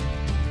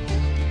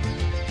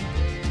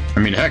 I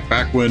mean, heck,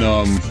 back when,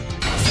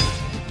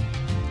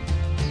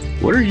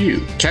 what are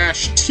you?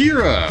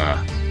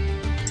 Kashtira!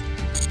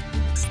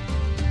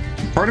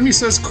 Part of me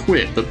says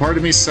quit, but part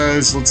of me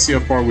says, let's see how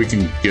far we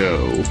can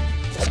go.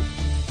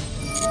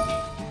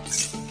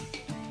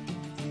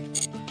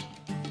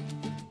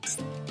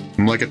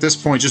 I'm like, at this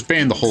point, just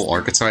ban the whole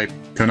archetype,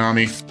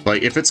 Konami.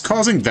 Like, if it's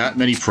causing that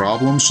many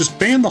problems, just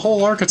ban the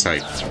whole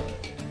archetype.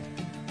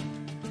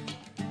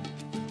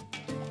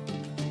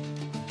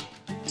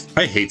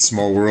 I hate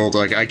Small World.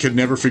 Like, I could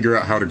never figure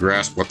out how to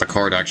grasp what the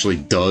card actually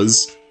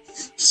does.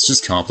 It's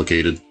just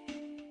complicated.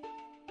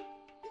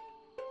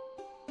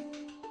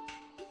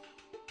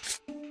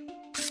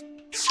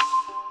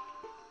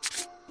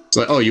 It's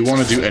like, oh, you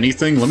want to do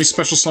anything? Let me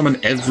special summon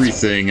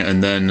everything,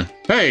 and then,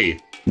 hey,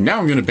 now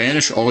I'm going to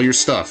banish all your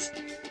stuff.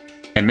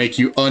 And make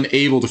you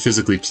unable to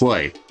physically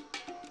play.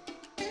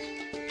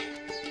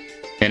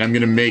 And I'm going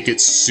to make it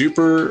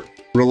super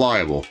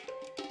reliable.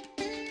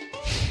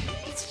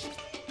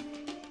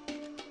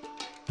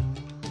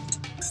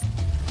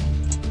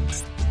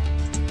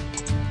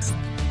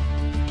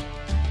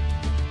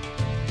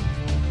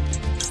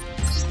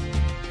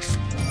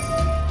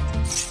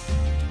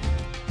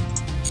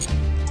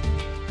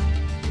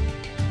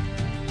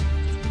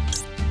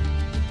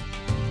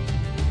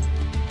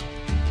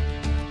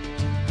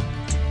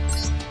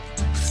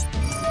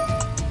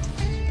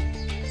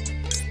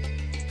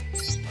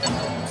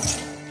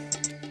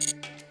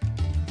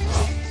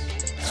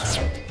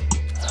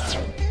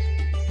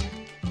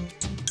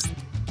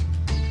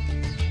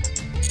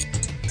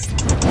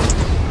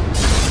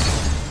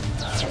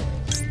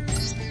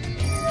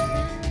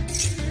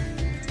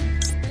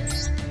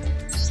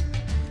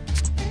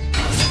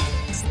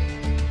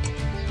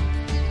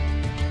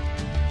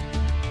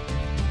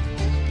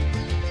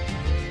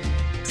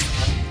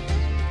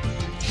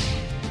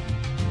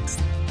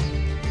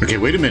 Okay,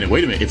 wait a minute,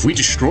 wait a minute. If we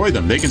destroy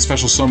them, they can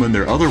special summon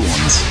their other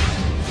ones.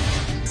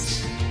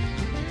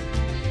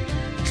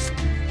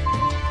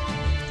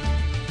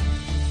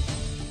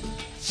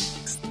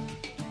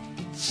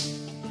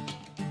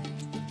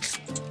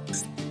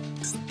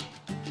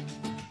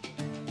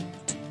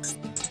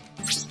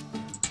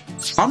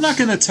 I'm not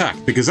gonna attack,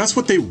 because that's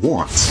what they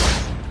want.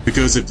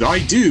 Because if I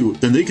do,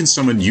 then they can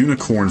summon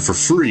Unicorn for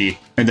free,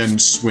 and then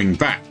swing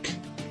back.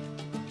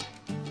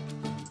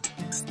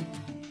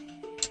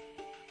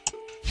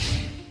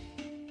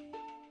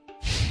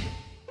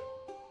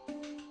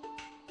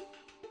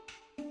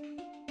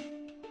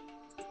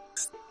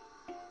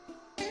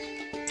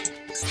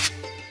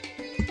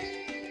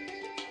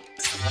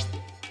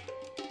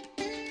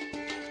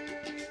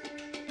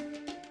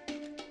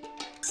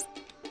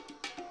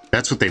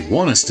 That's what they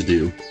want us to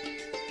do,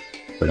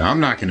 but I'm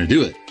not going to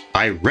do it.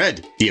 I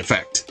read the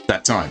effect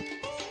that time.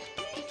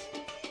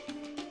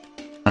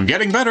 I'm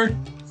getting better.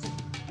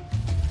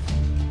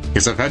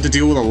 Because I've had to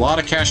deal with a lot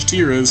of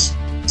Kashtiras,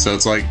 so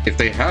it's like, if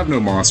they have no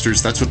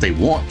monsters, that's what they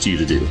want you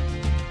to do.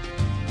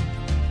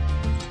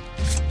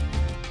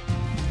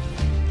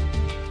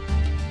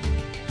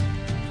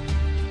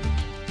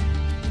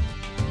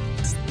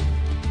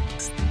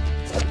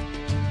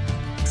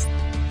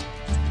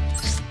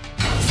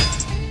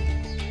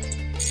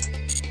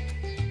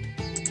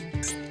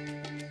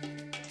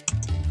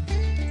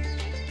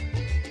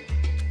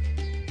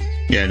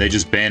 Yeah, they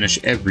just banish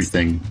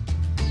everything.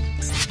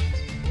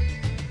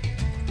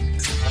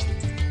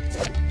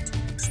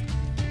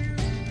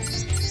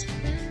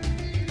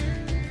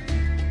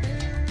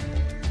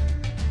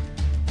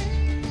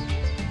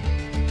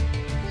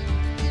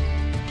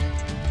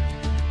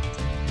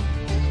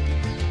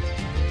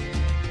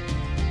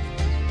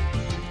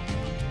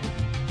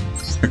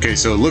 Okay,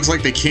 so it looks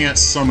like they can't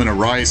summon a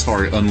Rise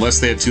Heart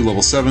unless they have 2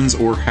 level 7s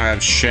or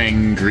have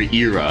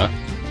Shangri-Ira.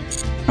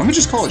 I'm gonna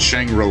just call it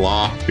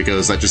Shangri-La,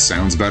 because that just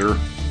sounds better,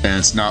 and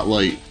it's not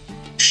like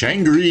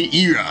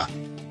Shangri-Ira.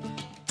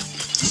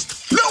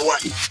 No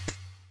way!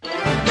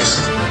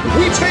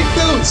 We take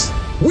those!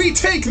 We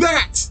take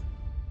that!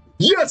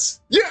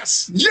 Yes!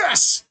 Yes!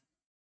 Yes!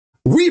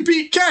 We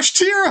beat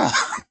Kashtira!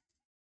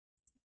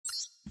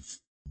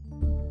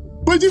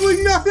 By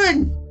doing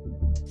nothing!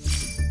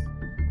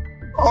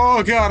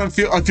 Oh god, I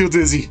feel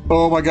dizzy.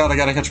 Oh my god, I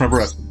gotta catch my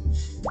breath.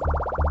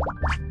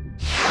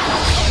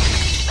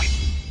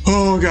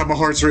 Oh god, my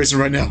heart's racing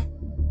right now.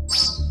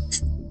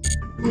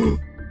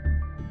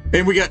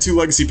 And we got 2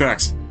 legacy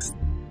packs.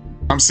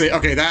 I'm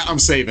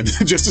saving.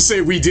 Just to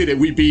say we did it,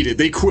 we beat it.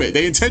 They quit.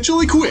 They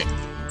intentionally quit.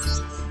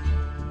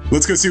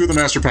 Let's go see what the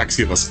master packs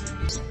give us.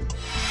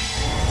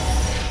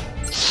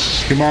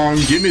 Come on,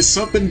 give me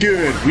something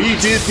good. We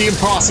did the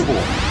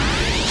impossible.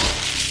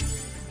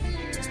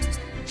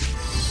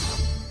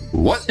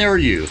 What are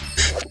you?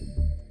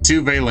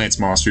 2 Valence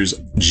monsters.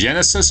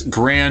 Genesis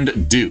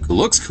Grand Duke.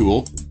 Looks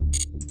cool.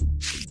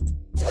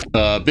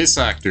 Abyss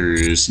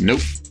Actors.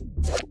 Nope.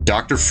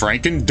 Dr.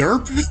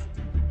 Frankenderp?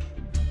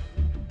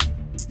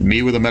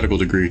 Me with a medical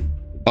degree.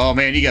 Oh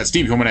man, you got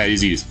Steam coming at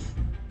disease.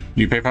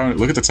 You pay power.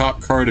 Look at the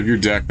top card of your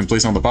deck, then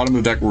place it on the bottom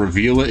of the deck,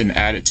 reveal it, and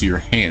add it to your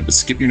hand. But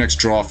skip your next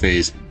draw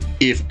phase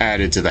if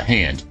added to the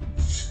hand.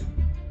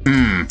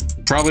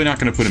 Probably not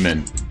going to put him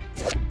in.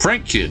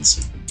 Prank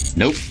Kids.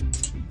 Nope.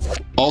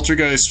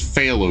 Altergeist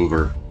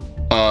Failover.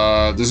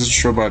 This is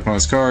shown by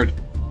opponent's card.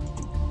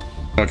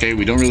 Okay,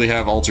 we don't really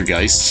have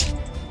Altergeists.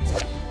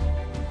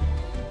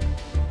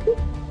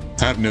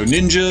 Have no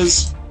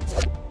ninjas.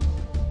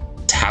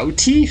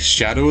 Tauti?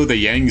 Shadow of the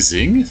Yang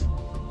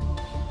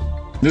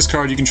Xing? This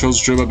card you control is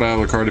draw by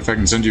battle a card effect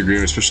and send to your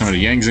graveyard, especially on a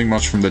Yang Xing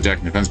monster from the deck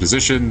in defense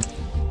position.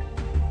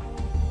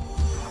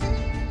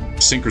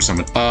 Synchro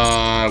Summon.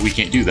 We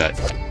can't do that.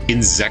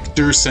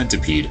 Insector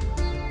Centipede.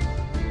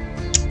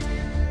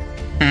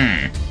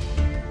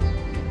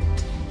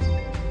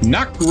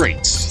 Not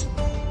great.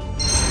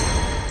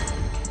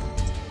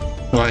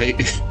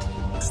 Like...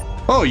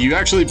 Oh, you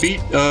actually beat,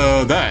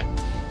 that.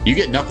 You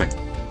get nothing.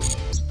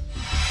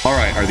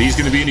 Alright, are these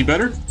gonna be any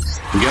better?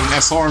 We got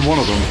an SR in one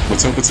of them.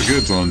 Let's hope it's a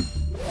good one.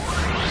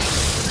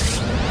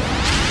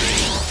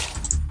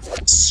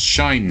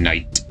 Shine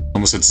Knight.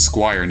 Almost said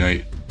Squire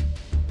Knight.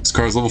 This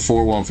card is level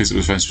 4 while facing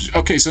defense.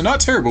 Okay, so not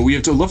terrible. We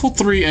have to level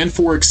 3 and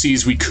 4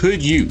 XCs we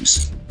could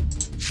use.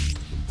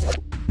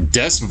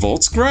 Des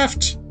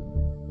Voltsgraft?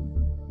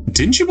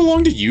 Didn't you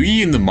belong to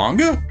Yugi in the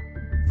manga?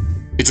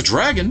 It's a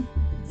dragon.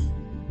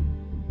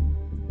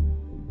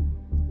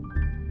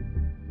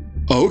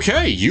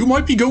 Okay, you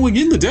might be going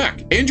in the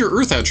deck. And your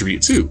Earth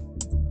attribute, too.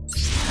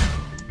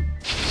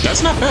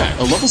 That's not bad.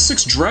 A level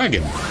 6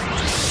 dragon.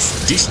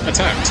 Decent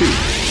attack, too.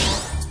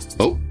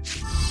 Oh.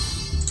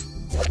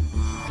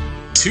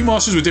 2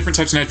 monsters with different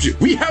types of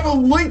attributes. We have a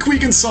Link we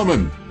can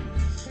summon!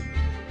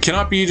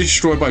 Cannot be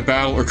destroyed by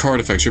battle or card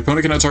effects. Your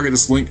opponent cannot target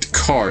this linked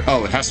card.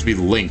 Oh, it has to be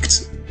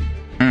linked.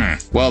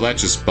 Well, that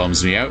just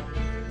bums me out.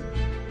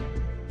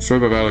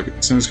 Destroyed by battle,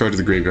 send this card to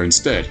the graveyard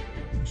instead.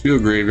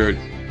 Field graveyard.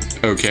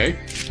 Okay.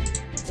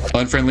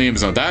 Unfriendly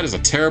Amazon. That is a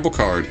terrible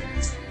card.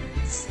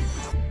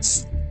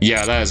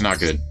 Yeah, that is not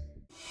good.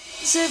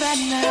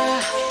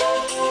 Savannah,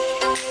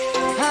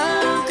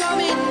 I'm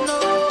coming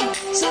home.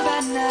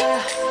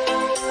 Savannah,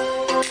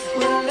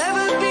 we'll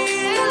never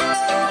be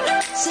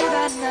alone.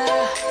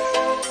 Savannah,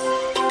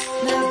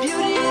 the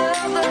beauty of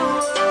the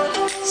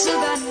world.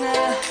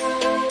 Savannah,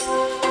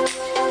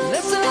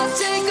 let's all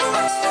take a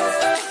walk.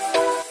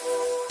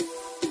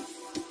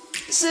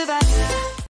 Savannah.